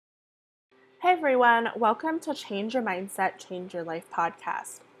Hey everyone, welcome to Change Your Mindset, Change Your Life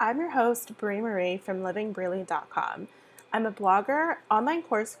podcast. I'm your host, Brie Marie from livingbreely.com. I'm a blogger, online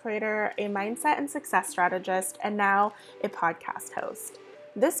course creator, a mindset and success strategist, and now a podcast host.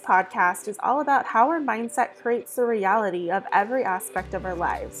 This podcast is all about how our mindset creates the reality of every aspect of our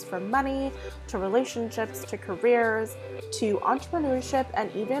lives, from money to relationships to careers to entrepreneurship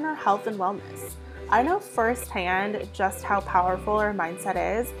and even our health and wellness. I know firsthand just how powerful our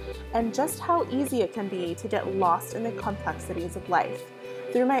mindset is and just how easy it can be to get lost in the complexities of life.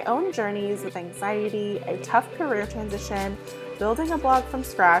 Through my own journeys with anxiety, a tough career transition, building a blog from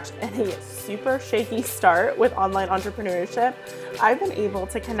scratch, and a super shaky start with online entrepreneurship, I've been able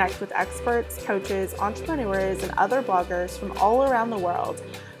to connect with experts, coaches, entrepreneurs, and other bloggers from all around the world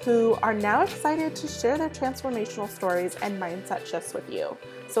who are now excited to share their transformational stories and mindset shifts with you.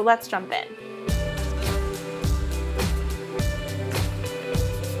 So let's jump in.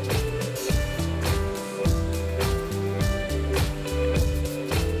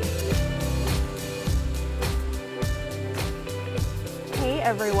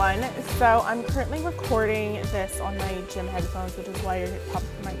 Hey everyone, so I'm currently recording this on my gym headphones, which is why you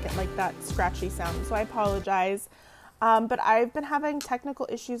might get like that scratchy sound, so I apologize. But I've been having technical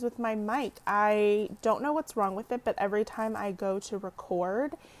issues with my mic. I don't know what's wrong with it, but every time I go to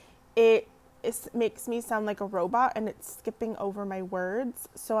record, it makes me sound like a robot and it's skipping over my words,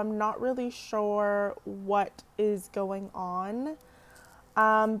 so I'm not really sure what is going on.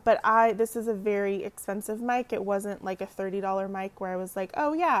 But this is a very expensive mic. It wasn't like a $30 mic where I was like,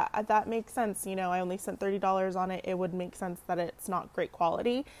 oh yeah, that makes sense. You know, I only spent $30 on it. It would make sense that it's not great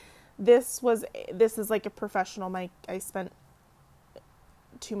quality. This is like a professional mic. I spent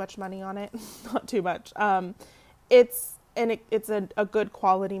too much money on it. Not too much. It's a good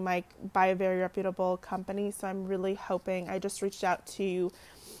quality mic by a very reputable company. So I'm really hoping. I just reached out to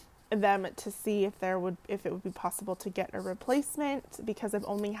them to see if it would be possible to get a replacement, because I've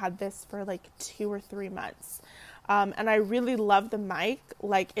only had this for like 2 or 3 months. And I really love the mic.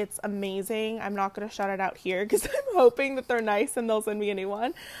 Like, it's amazing. I'm not going to shout it out here because I'm hoping that they're nice and they'll send me a new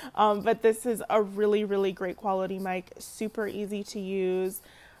one. But this is a really, really great quality mic. Super easy to use.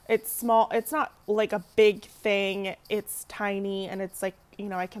 It's small. It's not like a big thing. It's tiny and it's like, you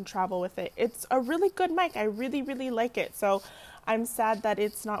know, I can travel with it. It's a really good mic. I really, really like it. So I'm sad that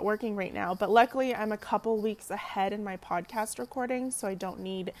it's not working right now, but luckily I'm a couple weeks ahead in my podcast recording, so I don't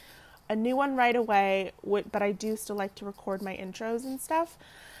need a new one right away, but I do still like to record my intros and stuff,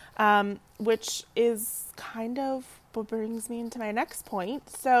 which is kind of what brings me into my next point.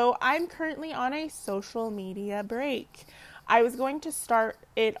 So I'm currently on a social media break. I was going to start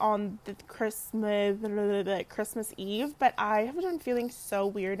it on the Christmas Eve, but I have been feeling so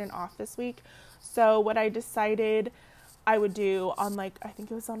weird and off this week. So what I decided I would do on I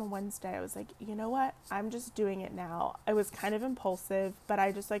think it was on a Wednesday, I was like, you know what? I'm just doing it now. I was kind of impulsive, but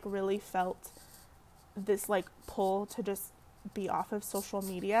I just really felt this pull to just be off of social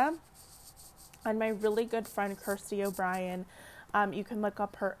media. And my really good friend, Kirsty O'Brien, you can look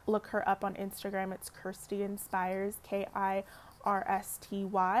her up on Instagram. It's Kirsty Inspires, Kirsty,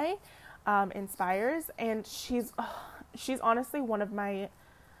 Inspires. And she's honestly one of my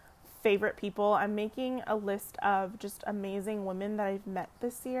favorite people. I'm making a list of just amazing women that I've met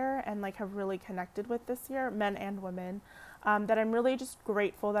this year and have really connected with this year, men and women, that I'm really just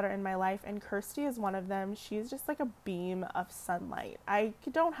grateful that are in my life, and Kirsty is one of them. She's just like a beam of sunlight. I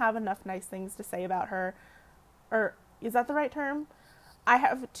don't have enough nice things to say about her, or is that the right term? I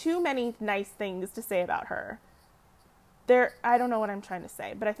have too many nice things to say about her. I don't know what I'm trying to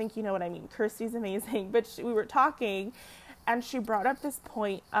say, but I think you know what I mean. Kirsty's amazing, but we were talking and she brought up this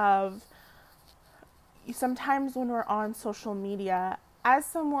point of sometimes when we're on social media, as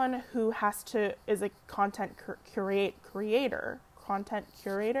someone who is a content creator,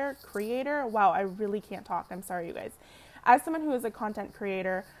 wow, I really can't talk. I'm sorry, you guys. As someone who is a content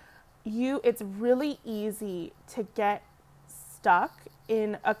creator, it's really easy to get stuck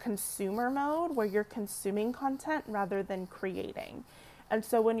in a consumer mode where you're consuming content rather than creating. And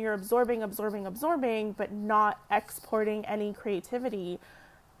so when you're absorbing, but not exporting any creativity,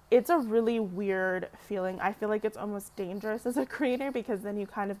 it's a really weird feeling. I feel like it's almost dangerous as a creator, because then you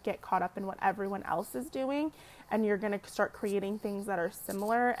kind of get caught up in what everyone else is doing and you're going to start creating things that are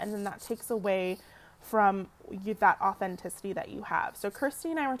similar, and then that takes away from that authenticity that you have. So Kirsty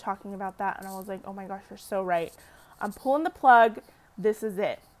and I were talking about that, and I was like, oh my gosh, you're so right. I'm pulling the plug. This is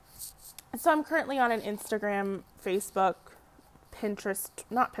it. So I'm currently on an Instagram, Facebook,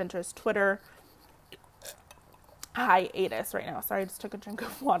 Twitter, hiatus right now. Sorry, I just took a drink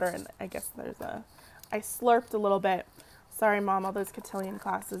of water and I guess I slurped a little bit. Sorry, Mom, all those cotillion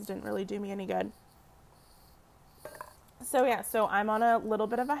classes didn't really do me any good. So I'm on a little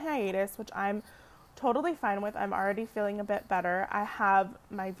bit of a hiatus, which I'm totally fine with. I'm already feeling a bit better. I have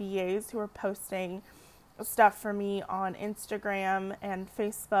my VAs who are posting stuff for me on Instagram and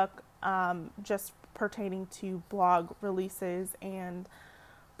Facebook, just pertaining to blog releases and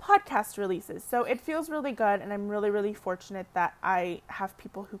podcast releases. So it feels really good, and I'm really, really fortunate that I have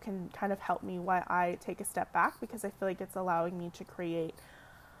people who can kind of help me while I take a step back, because I feel like it's allowing me to create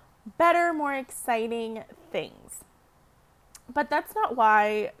better, more exciting things. But that's not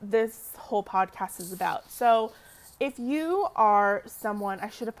why this whole podcast is about. So if you are someone, I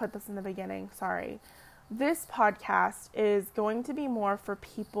should have put this in the beginning, sorry. This podcast is going to be more for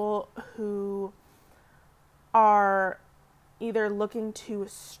people who are either looking to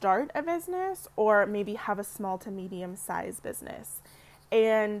start a business or maybe have a small to medium sized business.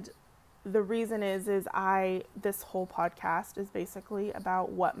 And the reason is this whole podcast is basically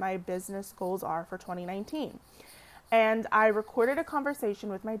about what my business goals are for 2019. And I recorded a conversation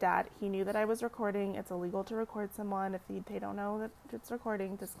with my dad. He knew that I was recording. It's illegal to record someone if they don't know that it's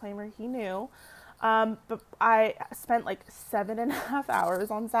recording. Disclaimer, he knew. But I spent like 7.5 hours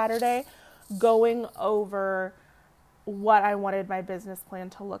on Saturday going over what I wanted my business plan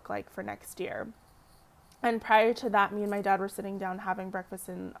to look like for next year. And prior to that, me and my dad were sitting down having breakfast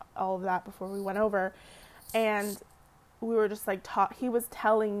and all of that before we went over. And we were just like, he was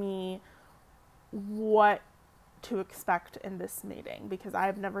telling me what to expect in this meeting, because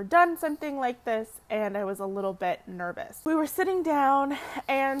I've never done something like this and I was a little bit nervous. We were sitting down,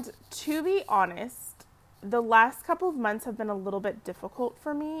 and to be honest, the last couple of months have been a little bit difficult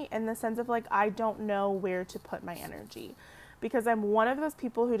for me in the sense of like, I don't know where to put my energy, because I'm one of those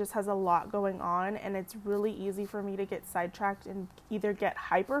people who just has a lot going on, and it's really easy for me to get sidetracked and either get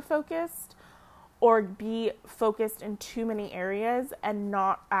hyper focused or be focused in too many areas and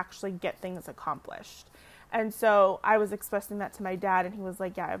not actually get things accomplished. And so I was expressing that to my dad, and he was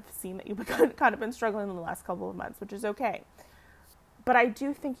like, yeah, I've seen that you've kind of been struggling in the last couple of months, which is okay. But I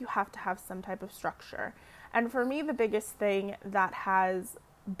do think you have to have some type of structure. And for me, the biggest thing that has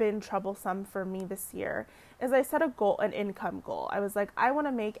been troublesome for me this year is I set an income goal. I was like, I want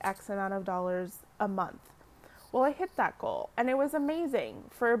to make X amount of dollars a month. Well, I hit that goal, and it was amazing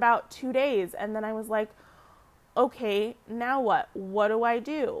for about 2 days. And then I was like, okay, now what? What do I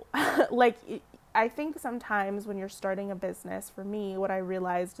do? I think sometimes when you're starting a business, for me, what I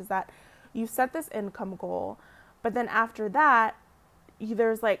realized is that you set this income goal, but then after that,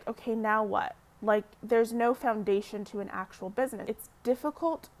 there's like, okay, now what? Like, there's no foundation to an actual business. It's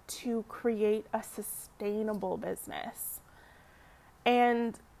difficult to create a sustainable business.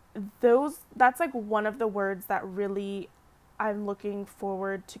 And that's like one of the words that really I'm looking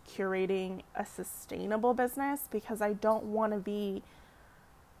forward to curating a sustainable business, because I don't want to be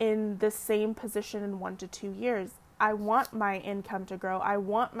in the same position in 1 to 2 years. I want my income to grow. I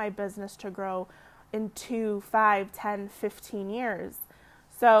want my business to grow in 2, 5, 10, 15 years.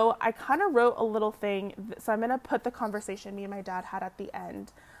 So I kind of wrote a little thing. So I'm going to put the conversation me and my dad had at the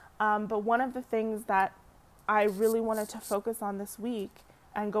end. But one of the things that I really wanted to focus on this week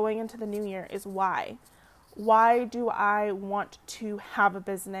and going into the new year is why. Why do I want to have a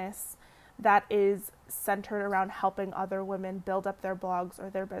business that is centered around helping other women build up their blogs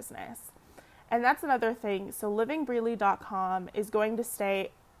or their business? And that's another thing. So livingbreely.com is going to stay,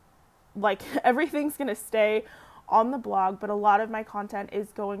 like, everything's going to stay on the blog, but a lot of my content is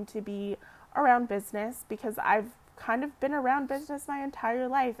going to be around business, because I've kind of been around business my entire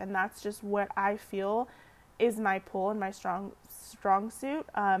life, and that's just what I feel is my pull and my strong suit.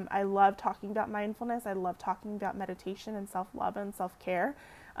 I love talking about mindfulness. I love talking about meditation and self-love and self-care.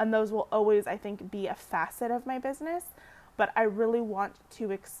 And those will always, I think, be a facet of my business. But I really want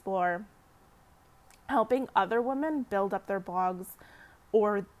to explore helping other women build up their blogs,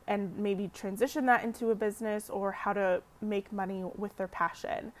 and maybe transition that into a business, or how to make money with their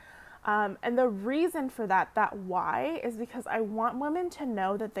passion. And the reason for that why, is because I want women to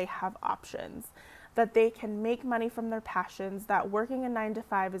know that they have options, that they can make money from their passions, that working a 9 to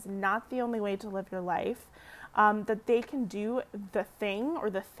 5 is not the only way to live your life, that they can do the thing or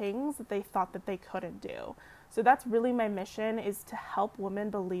the things that they thought that they couldn't do. So that's really my mission, is to help women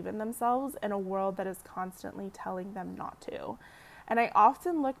believe in themselves in a world that is constantly telling them not to. And I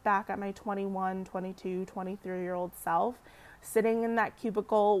often look back at my 21, 22, 23-year-old self, sitting in that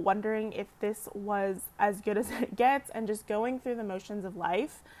cubicle, wondering if this was as good as it gets, and just going through the motions of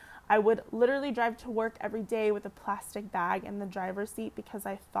life. I would literally drive to work every day with a plastic bag in the driver's seat, because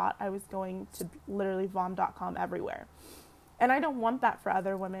I thought I was going to literally vom.com everywhere. And I don't want that for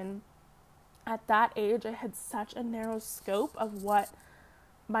other women. at that age, I had such a narrow scope of what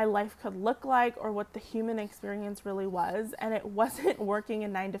my life could look like or what the human experience really was. And it wasn't working a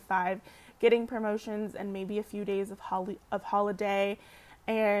 9 to 5, getting promotions and maybe a few days of holiday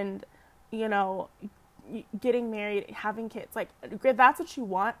and, you know, getting married, having kids. Like, if that's what you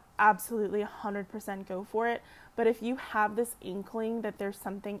want, absolutely 100% go for it. But if you have this inkling that there's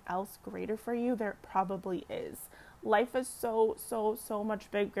something else greater for you, there probably is. Life is so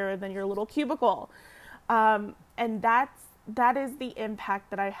much bigger than your little cubicle. And that is the impact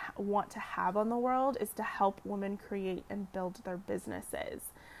that I want to have on the world, is to help women create and build their businesses.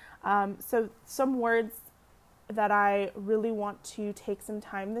 So some words that I really want to take some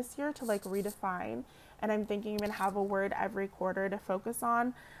time this year to like redefine, and I'm thinking I'm going to have a word every quarter to focus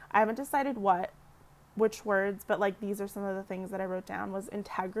on. I haven't decided which words, but like these are some of the things that I wrote down. Was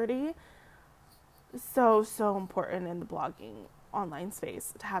integrity. So important in the blogging online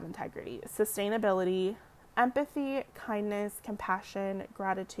space to have integrity. Sustainability, empathy, kindness, compassion,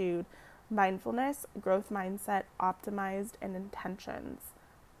 gratitude, mindfulness, growth mindset, optimized, and intentions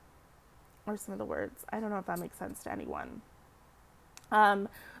are some of the words. I don't know if that makes sense to anyone.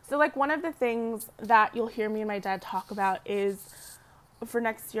 So like one of the things that you'll hear me and my dad talk about is, for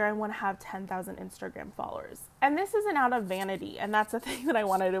next year, I want to have 10,000 Instagram followers. And this isn't out of vanity, and that's the thing that I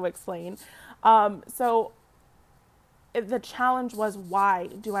wanted to explain. So the challenge was, why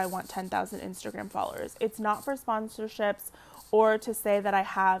do I want 10,000 Instagram followers? It's not for sponsorships or to say that I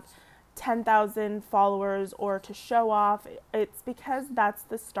have 10,000 followers or to show off. It's because that's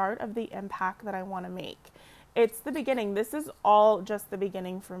the start of the impact that I want to make. It's the beginning. This is all just the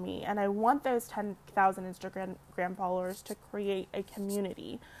beginning for me. And I want those 10,000 Instagram followers to create a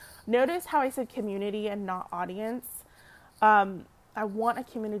community. Notice how I said community and not audience. I want a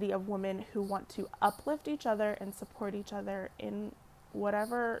community of women who want to uplift each other and support each other in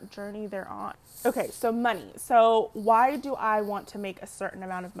whatever journey they're on. Okay, so money. So why do I want to make a certain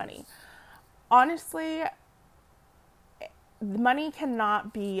amount of money? Honestly, money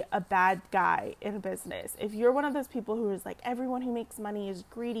cannot be a bad guy in business. If you're one of those people who is like, everyone who makes money is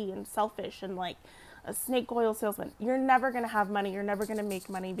greedy and selfish and like a snake oil salesman, you're never going to have money. You're never going to make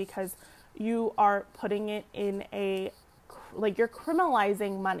money, because you are putting it in you're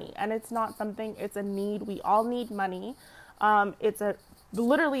criminalizing money, and it's not something, it's a need. We all need money. It's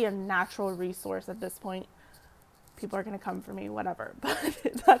literally a natural resource at this point. People are going to come for me, whatever, but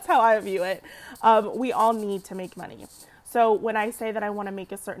that's how I view it. We all need to make money. So when I say that I want to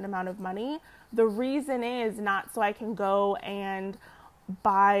make a certain amount of money, the reason is not so I can go and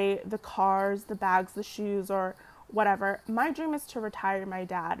buy the cars, the bags, the shoes, or whatever. My dream is to retire my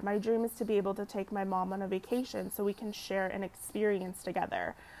dad. My dream is to be able to take my mom on a vacation so we can share an experience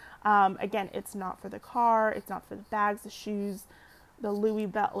together. Again, it's not for the car. It's not for the bags, the shoes, the Louis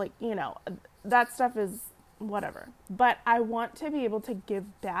belt. Like, you know, that stuff is whatever. But I want to be able to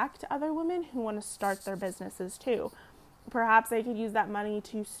give back to other women who want to start their businesses too. Perhaps I could use that money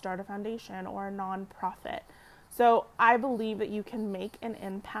to start a foundation or a nonprofit. So I believe that you can make an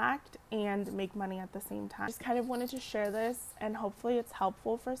impact and make money at the same time. I just kind of wanted to share this, and hopefully it's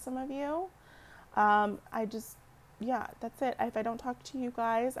helpful for some of you. That's it. If I don't talk to you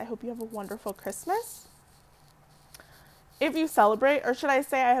guys, I hope you have a wonderful Christmas. If you celebrate, or should I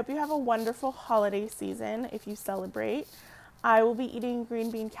say, I hope you have a wonderful holiday season if you celebrate. I will be eating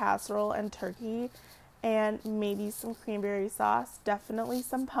green bean casserole and turkey, and maybe some cranberry sauce, definitely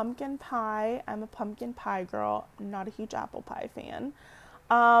some pumpkin pie. I'm a pumpkin pie girl, not a huge apple pie fan.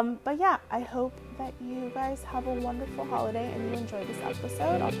 But yeah, I hope that you guys have a wonderful holiday and you enjoy this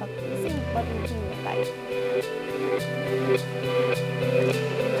episode. I'll talk to you soon. Love you. Bye.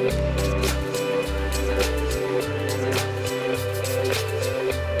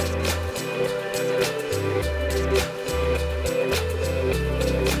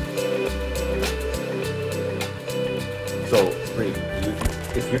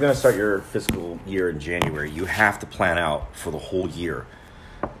 If you're going to start your fiscal year in January, you have to plan out for the whole year.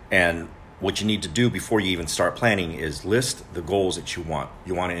 And what you need to do before you even start planning is list the goals that you want.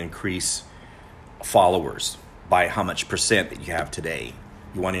 You want to increase followers by how much percent that you have today.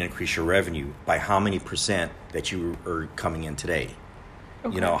 You want to increase your revenue by how many percent that you are coming in today.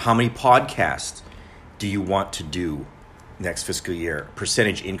 Okay. You know, how many podcasts do you want to do next fiscal year?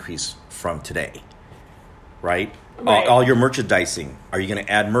 Percentage increase from today, right? All your merchandising, are you going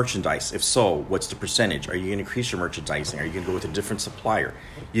to add merchandise? If so, what's the percentage? Are you going to increase your merchandising? Are you going to go with a different supplier?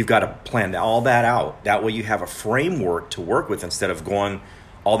 You've got to plan all that out. That way you have a framework to work with instead of going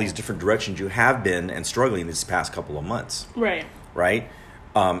all these different directions you have been and struggling these past couple of months. Right?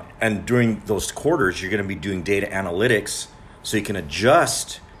 And during those quarters, you're going to be doing data analytics so you can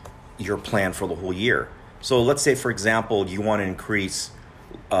adjust, your plan for the whole year. So let's say, for example, you want to increase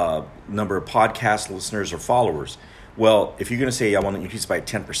number of podcast listeners or followers. Well, if you're going to say, I want to increase by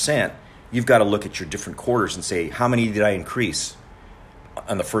 10%, you've got to look at your different quarters and say, how many did I increase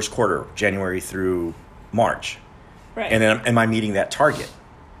on the first quarter, January through March? Right. And then am I meeting that target?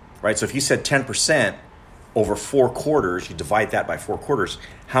 Right? So if you said 10% over 4 quarters, you divide that by 4 quarters,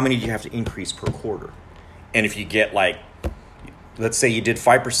 how many do you have to increase per quarter? And if you get like, let's say you did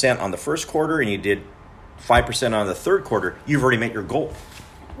 5% on the first quarter and you did 5% on the third quarter, you've already met your goal.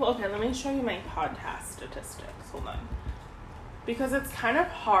 Well, okay, let me show you my podcast statistics. Hold on. Because it's kind of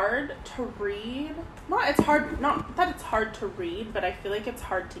hard to read. Not that it's hard to read, but I feel like it's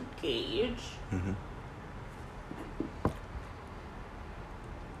hard to gauge. Mm-hmm.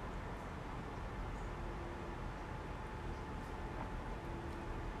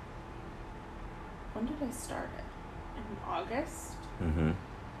 When did I start it? In August? Mm-hmm.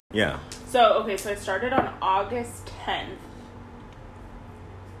 Yeah. So I started on August 10th.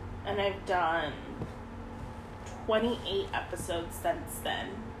 And I've done 28 episodes since then.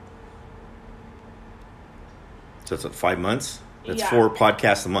 So it's 5 months? That's Yeah. 4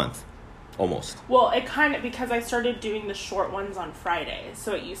 podcasts a month. Almost. Well, it kind of, because I started doing the short ones on Fridays.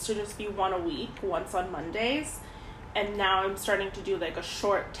 So it used to just be one a week, once on Mondays. And now I'm starting to do like a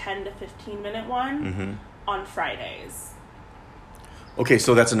short 10 to 15 minute one on Fridays. Okay,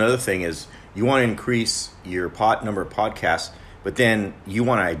 so that's another thing is you want to increase your number of podcasts, but then you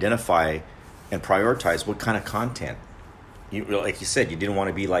want to identify and prioritize what kind of content. Like you said, you didn't want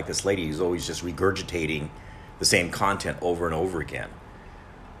to be like this lady who's always just regurgitating the same content over and over again.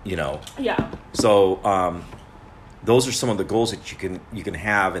 Yeah. So those are some of the goals that you can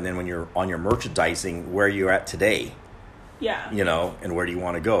have, and then when you're on your merchandising, where you're at today. Yeah. And where do you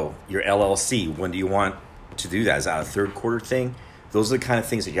want to go? Your LLC, when do you want to do that? Is that a third quarter thing? Those are the kind of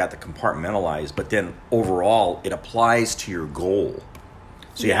things that you have to compartmentalize, but then overall, it applies to your goal.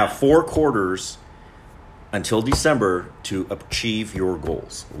 So you have 4 quarters until December to achieve your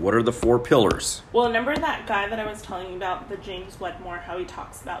goals. What are the 4 pillars? Well, remember that guy that I was telling you about, the James Wedmore, how he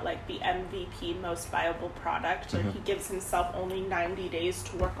talks about like the MVP, most viable product, or he gives himself only 90 days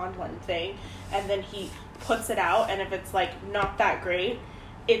to work on one thing, and then he puts it out, and if it's like not that great,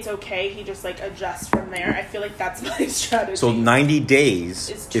 it's okay. He just like adjusts from there. I feel like that's my strategy. So 90 days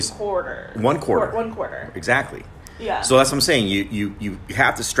is quarter. 1 quarter. 1 quarter. Exactly. Yeah. So that's what I'm saying. You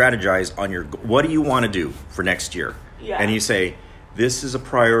have to strategize on your, what do you want to do for next year? Yeah. And you say, this is a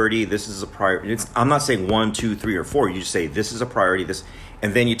priority. This is a priority. I'm not saying 1, 2, 3, or 4. You just say, this is a priority. This,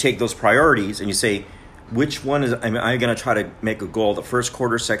 and then you take those priorities and you say, which one is, am I going to try to make a goal the first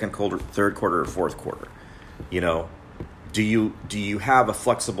quarter, second quarter, third quarter, or fourth quarter? Do you have a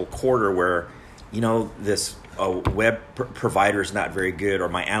flexible quarter where, this web provider is not very good, or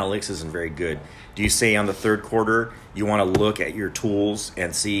my analytics isn't very good? Do you say on the third quarter you want to look at your tools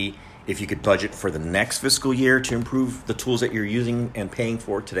and see if you could budget for the next fiscal year to improve the tools that you're using and paying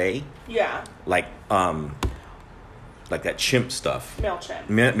for today? Yeah. Like that Chimp stuff. MailChimp.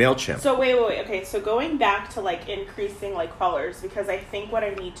 MailChimp. So wait. Okay, so going back to like increasing like followers, because I think what I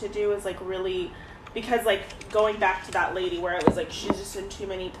need to do is like really, because like going back to that lady where it was like she's just in too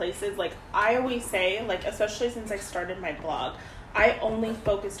many places, like I always say, like especially since I started my blog, I only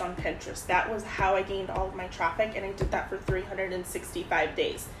focused on Pinterest. That was how I gained all of my traffic, and I did that for 365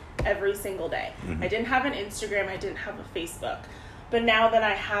 days, every single day. I didn't have an Instagram, I didn't have a Facebook. But now that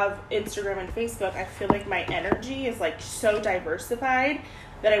I have Instagram and Facebook, I feel like my energy is like so diversified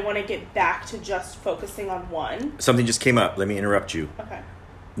that I want to get back to just focusing on one. Something just came up. Let me interrupt you. Okay.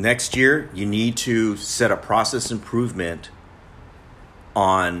 Next year, you need to set a process improvement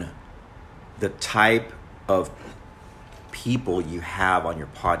on the type of people you have on your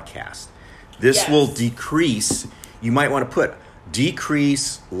podcast. This will decrease. You might want to put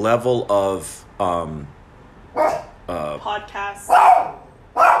decrease level of podcast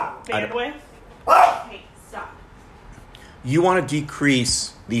bandwidth. Hey, stop. You want to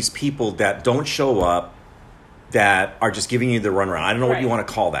decrease these people that don't show up, that are just giving you the runaround. I don't know what you want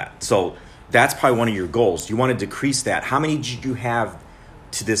to call that. So that's probably one of your goals. You want to decrease that. How many did you have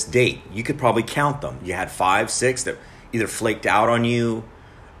to this date? You could probably count them. You had 5, 6 that either flaked out on you,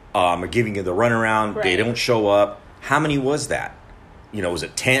 or giving you the runaround. Right. They don't show up. How many was that? Was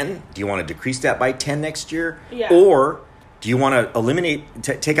it 10? Do you want to decrease that by 10 next year? Yeah. Or do you want to eliminate,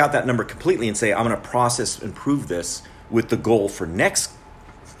 take out that number completely and say, I'm going to process, improve this with the goal for next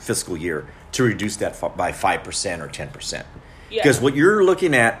fiscal year to reduce that by 5% or 10%? Yeah. Because what you're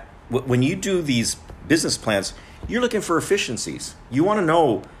looking at, when you do these business plans, you're looking for efficiencies. You want to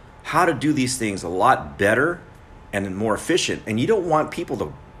know how to do these things a lot better and more efficient. And you don't want people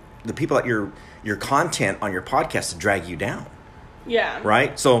to the people at your content on your podcast to drag you down. Yeah.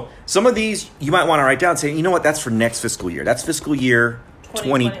 Right? So some of these you might want to write down and say, you know what, that's for next fiscal year. That's fiscal year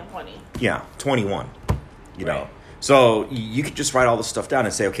 2020. Yeah, 21. You know. So you could just write all this stuff down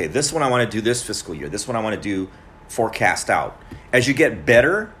and say, okay, this one I want to do this fiscal year. This one I want to do forecast out. As you get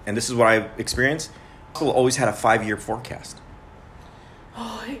better, and this is what I've experienced, people always had a 5-year forecast.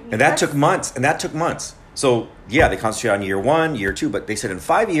 Oh, and that took months. So, yeah, they concentrate on year 1, year 2, but they said in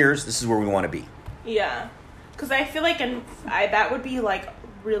 5 years, this is where we want to be. Yeah. Because I feel like that would be like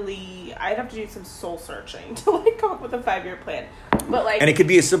really, I'd have to do some soul searching to like come up with a 5-year plan. But like, and it could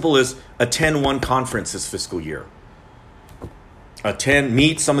be as simple as attend one conference this fiscal year.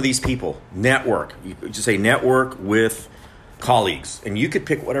 Meet some of these people, network. You could just say network with colleagues, and you could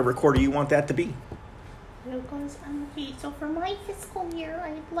pick whatever quarter you want that to be. Okay, so for my fiscal year,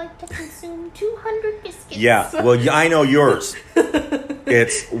 I'd like to consume 200 biscuits. Yeah, well, I know yours.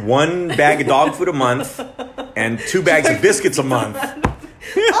 It's 1 bag of dog food a month and 2 bags of biscuits a month. Okay,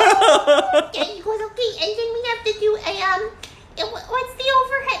 he goes, okay, and then we have to do what's the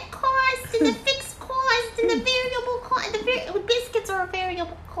overhead cost and the fixed cost and the variable cost. Biscuits are a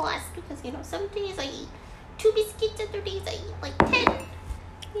variable cost because, some days I eat 2 biscuits, other days I eat like 10.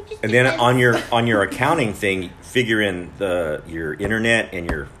 And then on your accounting thing, figure in your internet and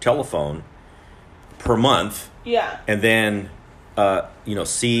your telephone per month. Yeah. And then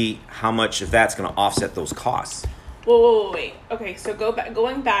see how much if that's going to offset those costs. Whoa, wait. Okay, so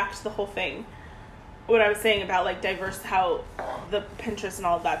going back to the whole thing. What I was saying about like how the Pinterest and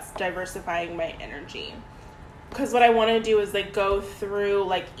all of that's diversifying my energy. Because what I want to do is like go through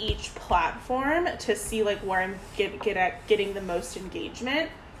like each platform to see like where I'm getting the most engagement.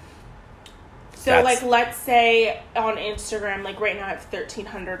 So like let's say on Instagram, like right now I have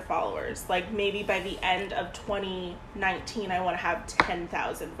 1,300 followers. Like maybe by the end of 2019 I want to have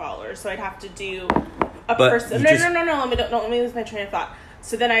 10,000 followers. So I'd have to do a person. No. Let me lose my train of thought.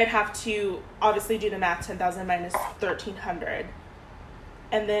 So then I'd have to obviously do the math, 10,000 minus 1,300,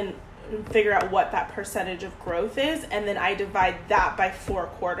 and then figure out what that percentage of growth is, and then I divide that by 4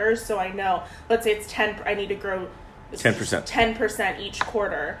 quarters. So I know, let's say it's 10. I need to grow 10% each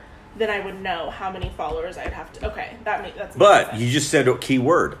quarter. Then I would know how many followers I'd have to. Okay, that's. But you just said a key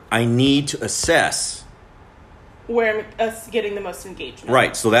word. I need to assess where I'm getting the most engagement.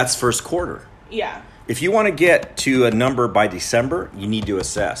 Right. So that's first quarter. Yeah. If you want to get to a number by December, you need to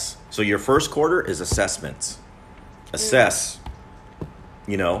assess. So your first quarter is assessments. Assess.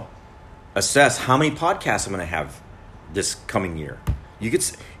 Assess how many podcasts I'm going to have this coming year. You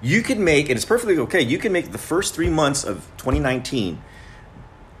could make, and it's perfectly okay, you can make the first 3 months of 2019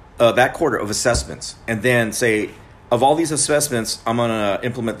 that quarter of assessments, and then say, of all these assessments, I'm going to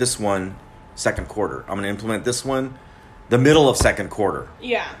implement this one second quarter. I'm going to implement this one the middle of second quarter.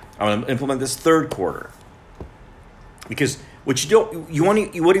 Yeah. I'm going to implement this third quarter. Because what you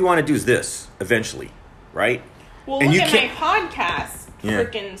want to do is this eventually, right? Well, and look at my podcast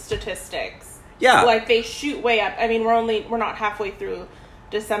freaking statistics. Yeah. Like they shoot way up. I mean, we're not halfway through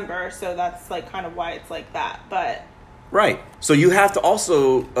December, so that's like kind of why it's like that. But right. So you have to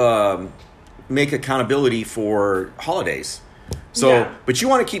also make accountability for holidays. So, but you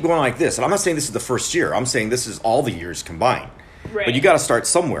want to keep going like this. And I'm not saying this is the first year. I'm saying this is all the years combined. Right. But you got to start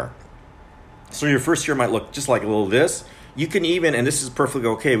somewhere. So your first year might look just like a little this. You can even, and this is perfectly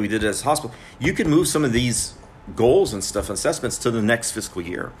okay, we did it as a hospital, you can move some of these goals and stuff, assessments, to the next fiscal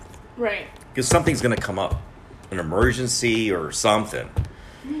year. Right. Because something's going to come up. An emergency or something.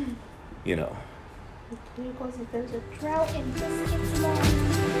 Because if there's a drought in biscuits,